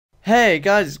Hey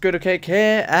guys, it's Griddlecake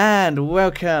here, and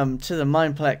welcome to the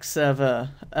Mineplex server.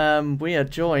 We are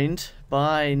joined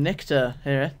by Nichtor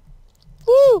here.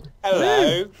 Woo!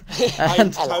 Hello. I'm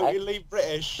And totally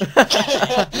British. so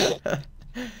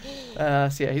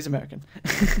yeah, he's American.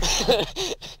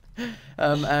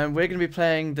 And we're going to be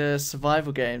playing the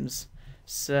survival games.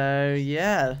 So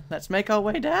yeah, let's make our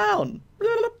way down.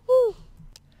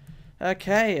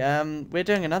 Okay, we're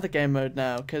doing another game mode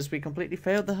now because we completely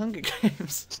failed the Hunger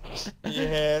Games.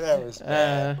 Yeah, that was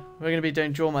bad. We're going to be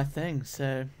doing draw my thing,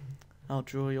 so I'll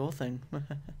draw your thing.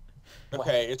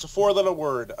 Okay, it's a four-letter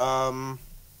word.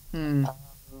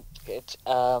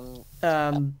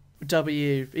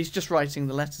 W. He's just writing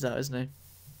the letters out, isn't he?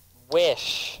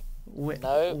 Wish.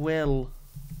 No. Will.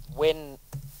 Win.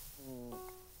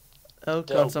 Oh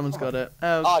god, someone's got it.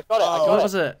 Oh, I got it. I got what it.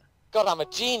 was it? God, I'm a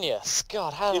genius.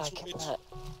 God, how did I get that?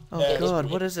 Oh Yeah, god,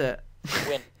 what is it?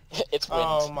 Win. It's wind.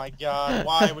 Oh my god,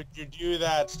 why would you do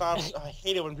that? Stop. I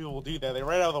hate it when people do that. They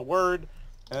write out the word,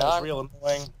 and it's real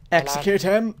annoying. Execute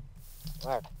him.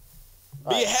 Word.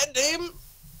 Behead him!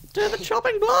 To the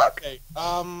chopping block. Okay,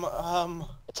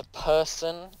 It's a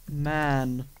person.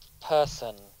 Man.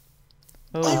 Person.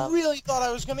 Oh. I really thought I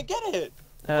was gonna get it!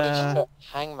 What did you put?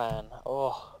 Hangman.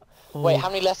 Oh. Wait, how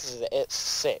many letters is it? It's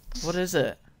 6. What is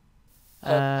it?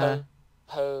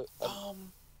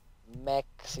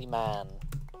 Mexi man.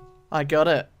 I got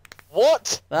it.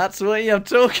 What? That's what you're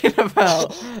talking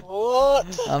about.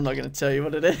 What? I'm not going to tell you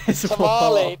what it is.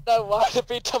 Tamale. No, why would it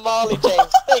be tamale,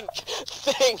 James?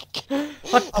 Think.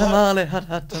 Hot tamale,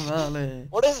 hot tamale.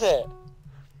 What is it?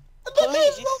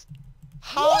 Police?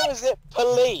 How is it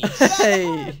police?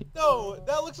 Hey. No,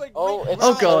 that looks like. Oh, it's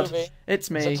Oh god, Toby. it's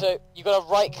me. So you gotta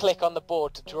right click on the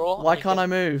board to draw. Why can't I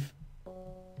move?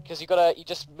 Because you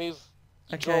just move.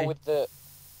 You Okay. draw with the.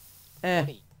 What Eh, are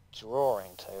you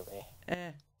drawing, Toby?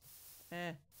 eh.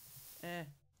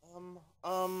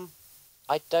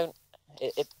 I don't.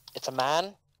 It's a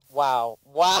man. Wow.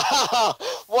 Wow.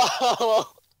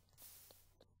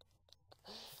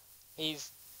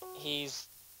 He's.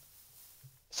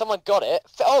 Someone got it.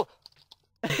 Oh.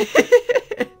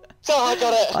 So I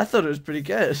got it. I thought it was pretty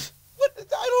good. What?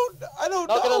 I don't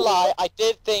know. Not gonna lie, I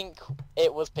did think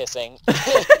it was pissing.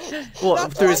 What,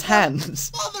 That's through what his I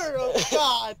hands? Mother of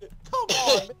God! Come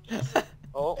on!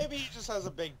 Oh, Maybe he just has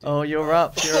a big dick. Oh, you're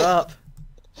up, you're up.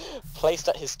 placed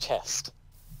at his chest.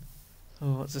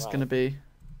 Oh, what's this Right. gonna be?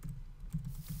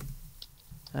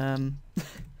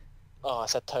 Oh, I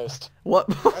said toast. What?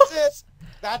 That's it!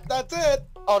 That's it!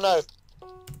 Oh no.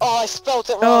 Oh, I spelt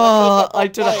it wrong. Oh, I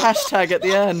could've did a got one hashtag at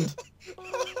the end. point.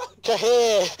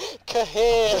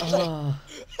 Kahir. Oh,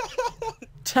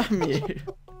 damn you.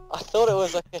 I thought it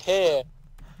was a kahir.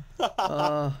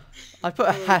 I put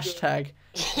a hashtag.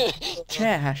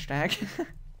 Chair hashtag.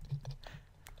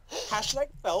 Hashtag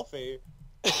selfie.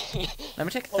 Let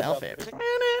me take a Hold selfie.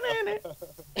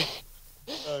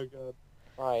 Oh god.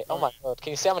 Right. Oh my god.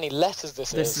 Can you see how many letters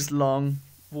this This is long.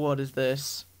 What is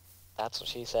this? That's what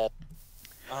she said.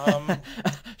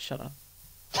 Shut up.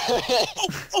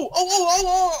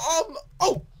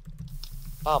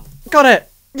 Got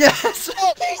it! Yes!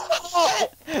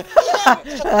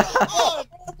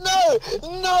 No!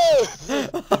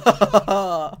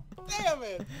 Damn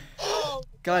it! Oh,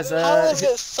 Guys, How is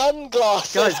it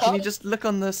sunglasses? guys, can you just look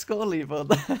on the score lever?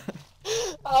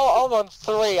 Oh, I'm on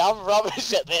 3. I'm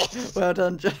rubbish at this. Well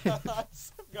done, James. I've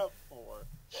got 4.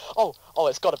 Oh,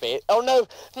 it's got to be it. Oh no!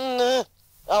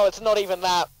 Oh, it's not even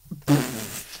that.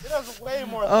 It has way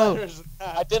more Oh. letters than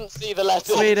that. I didn't see the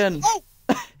letters. Sweden.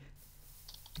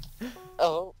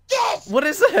 Oh. Yes! What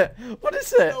is it? What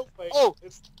is it? Snowflake. Oh.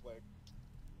 It's Snowflake.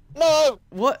 No!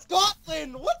 What?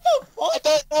 Scotland! What the I fuck?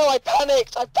 don't know. I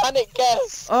panicked.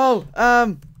 Guess. Oh,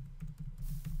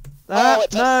 Oh,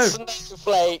 it's no. a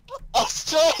snowflake.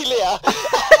 Australia.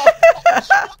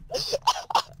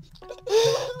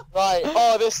 Right.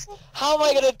 Oh, this. How am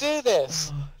I gonna do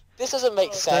this? This doesn't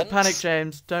make sense. Don't panic,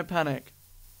 James. Don't panic.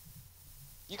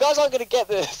 You guys aren't gonna get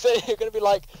this. You're gonna be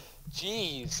like,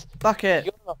 "Jeez." Bucket.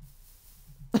 You're not...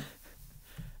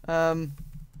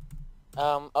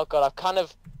 Oh Oh god, I've kind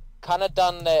of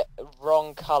done it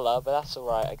wrong color, but that's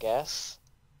alright, I guess.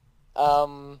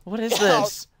 What is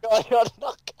this? Oh god, you're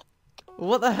not...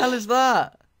 What the hell is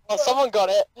that? Oh, someone got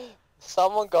it.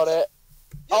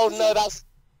 Oh no, that's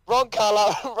wrong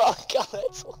color.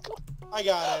 It's all gone. I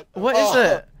got it. What is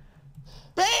it?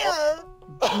 Bear!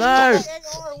 No.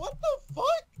 What the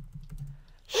fuck?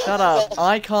 Shut up.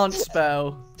 I can't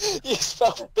spell. You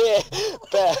spelled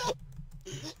bear.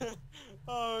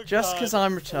 Oh, Just God. because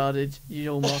I'm retarded,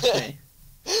 you all mock me.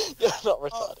 You're not Oh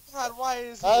retarded. god, why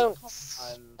is it? Don't Come on.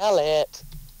 spell it.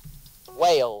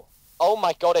 Whale. Oh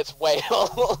my god, it's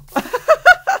whale.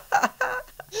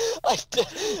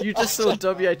 You just saw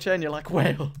WH and you're like,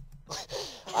 whale.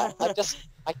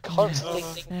 I constantly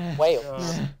think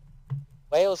whales. Yeah.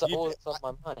 Whales are always on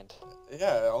my mind.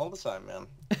 Yeah, all the time, man.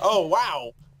 Oh,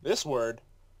 wow. This word.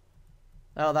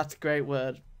 Oh, that's a great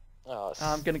word. Oh,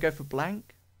 I'm going to go for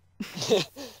blank.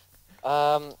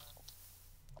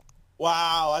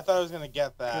 Wow, I thought I was going to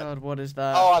get that. God, what is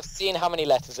that? Oh, I've seen how many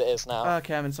letters it is now.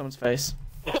 Okay, I'm in someone's face.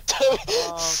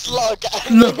 Slug.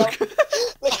 Look.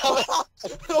 Look how many...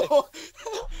 Oh,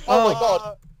 Oh my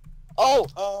god.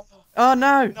 Oh. Oh,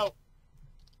 no. No.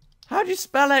 How'd you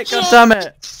spell it? God damn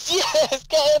it. Yes,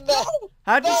 get in there.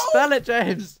 How'd you spell it,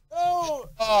 James? No.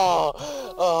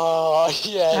 Oh,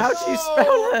 yes. How'd you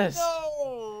spell this?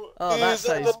 No. Oh, that's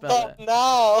how you spell it.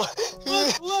 Now.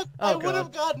 Look, Oh, I would God.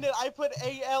 have gotten it. I put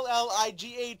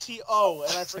ALLIGATO,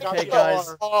 and I forgot Okay, the guys.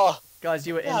 R. Oh. Guys,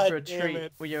 you were in God for a damn treat.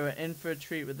 it. Well, you were in for a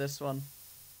treat with this one.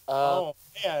 Oh,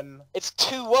 man. It's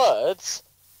 2 words.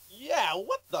 Yeah,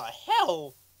 what the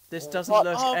hell? This doesn't What?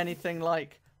 look anything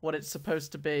like what it's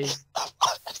supposed to be.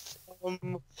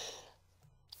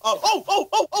 Oh.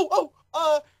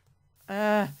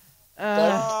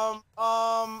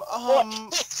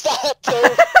 What's that,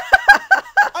 dude?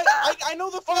 I know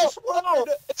the first word.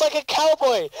 It's like a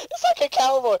cowboy. It's like a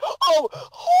cowboy. Oh,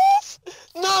 horse.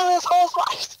 No, it's horse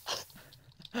right.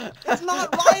 It's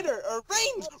not rider or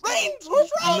reins. Reins.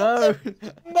 Horse reins. No.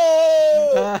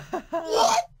 No.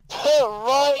 What?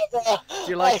 Right there.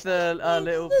 Do you like the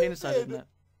little penis I did in it?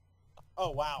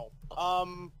 Oh wow.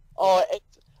 Oh,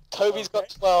 Toby's got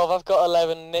 12. I've got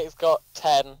 11. Nick's got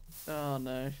 10. Oh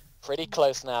no. Pretty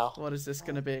close now. What is this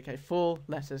gonna be? Okay, 4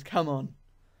 letters. Come on.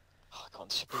 Oh, come on,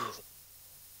 this should be easy.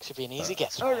 Should be an easy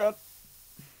guess. Oh god.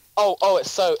 Oh,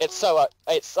 it's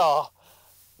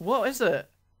What is it?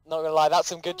 not gonna lie, that's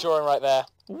some good drawing right there.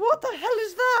 What the hell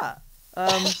is that?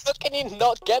 How can you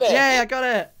not get it? Yeah, I got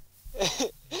it.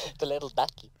 The little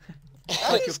ducky.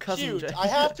 That Like is your cousin, cute. Jay. I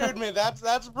have to admit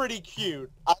that's pretty cute.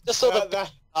 I just saw the.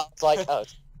 That- I was like, oh.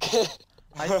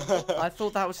 I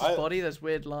thought that was his I- body. There's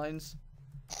weird lines.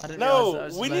 I didn't realize that No,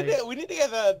 was we his need legs. to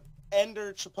get the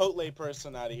Ender Chipotle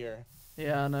person out of here.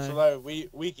 Yeah, I know. So that we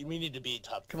need to be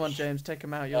top. Come on, James, take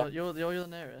him out. You're the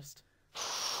nearest.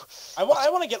 I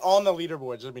want to get on the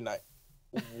leaderboards. That'd be nice.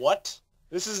 What?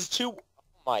 This is too. Oh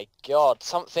my god,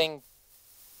 something.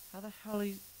 How the hell are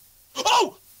you...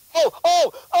 Oh!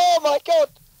 Oh my god!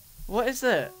 What is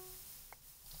it?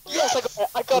 Yes,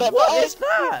 I got it. What is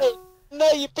that? No,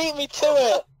 you beat me to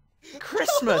it.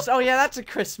 Christmas. Oh yeah, that's a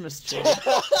Christmas tree.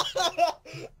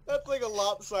 That's like a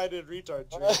lopsided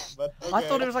retard tree. But okay. I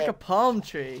thought it was like a palm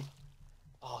tree.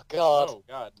 Oh god. Oh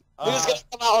god. Who's gonna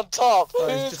come out on top? Oh,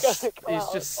 Who's gonna come he's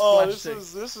out? just Oh,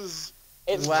 splashed this is.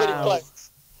 It's Wow. pretty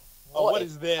close. Oh, what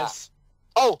is this?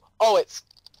 Oh, it's.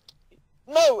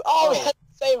 No. Oh, Oh. we had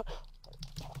the same.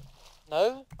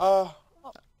 No.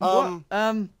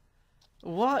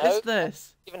 What No. is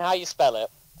this? Even how you spell it.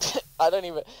 I don't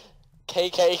even.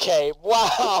 KKK.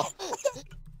 Wow.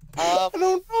 I don't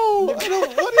know. I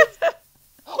don't. What is?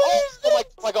 Oh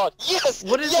my god. Yes.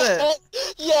 What is yes,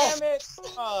 it? Yes. Damn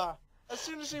it! As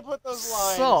soon as you put those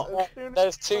lines. Sock. as soon as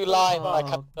Those you 2 put lines. Oh. I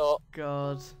kind of thought.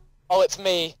 God. Oh, it's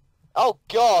me. Oh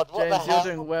god. What James, the hell?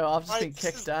 you're doing well. I've just Right, been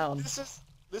kicked down.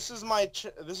 This is my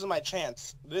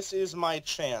chance. This is my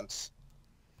chance.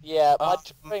 Yeah, my Um,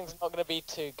 drawing's not gonna be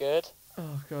too good.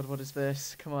 Oh God, what is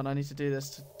this? Come on, I need to do this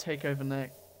to take over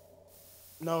Nick.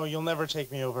 No, you'll never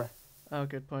take me over. Oh,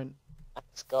 good point.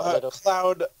 It's got a little.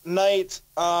 Cloud, Knight,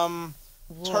 What?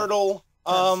 Turtle,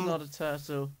 That's not a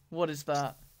turtle. What is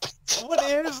that? what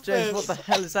is James, this? what the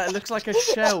hell is that? It looks like a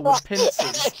shell with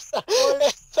pincers.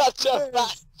 It's such a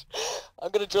match.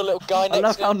 I'm gonna draw a little guy I next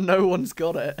love to how him. no one's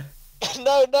got it.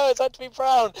 No, it's had to be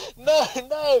brown. No,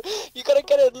 you gotta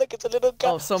get it. Look, it's a little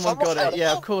guy. Oh, someone got it.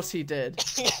 Yeah, of course he did.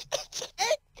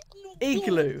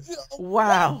 Igloo.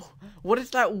 Wow. What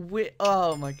is that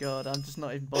Oh my god, I'm just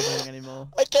not even bothering anymore.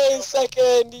 I came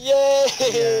second. Yeah,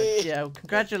 Yay! yeah, well,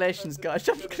 congratulations guys.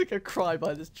 I'm gonna go cry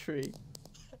by this tree.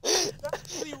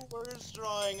 That's the worst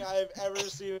drawing I've ever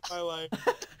seen in my life.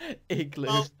 Igloo.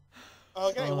 Well,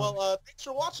 Okay, Oh. well, thanks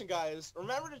for watching, guys.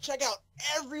 Remember to check out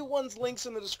everyone's links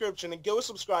in the description and go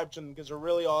subscribe to them because they're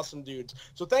really awesome dudes.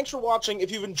 So thanks for watching. If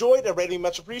you've enjoyed, I'd really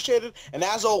much appreciated. And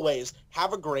as always,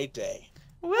 have a great day.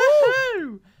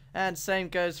 Woohoo! And same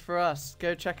goes for us.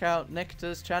 Go check out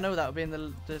Nichtor's channel. That'll be in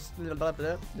the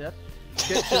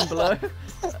description below.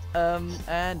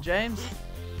 And James.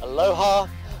 Aloha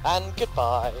and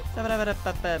goodbye.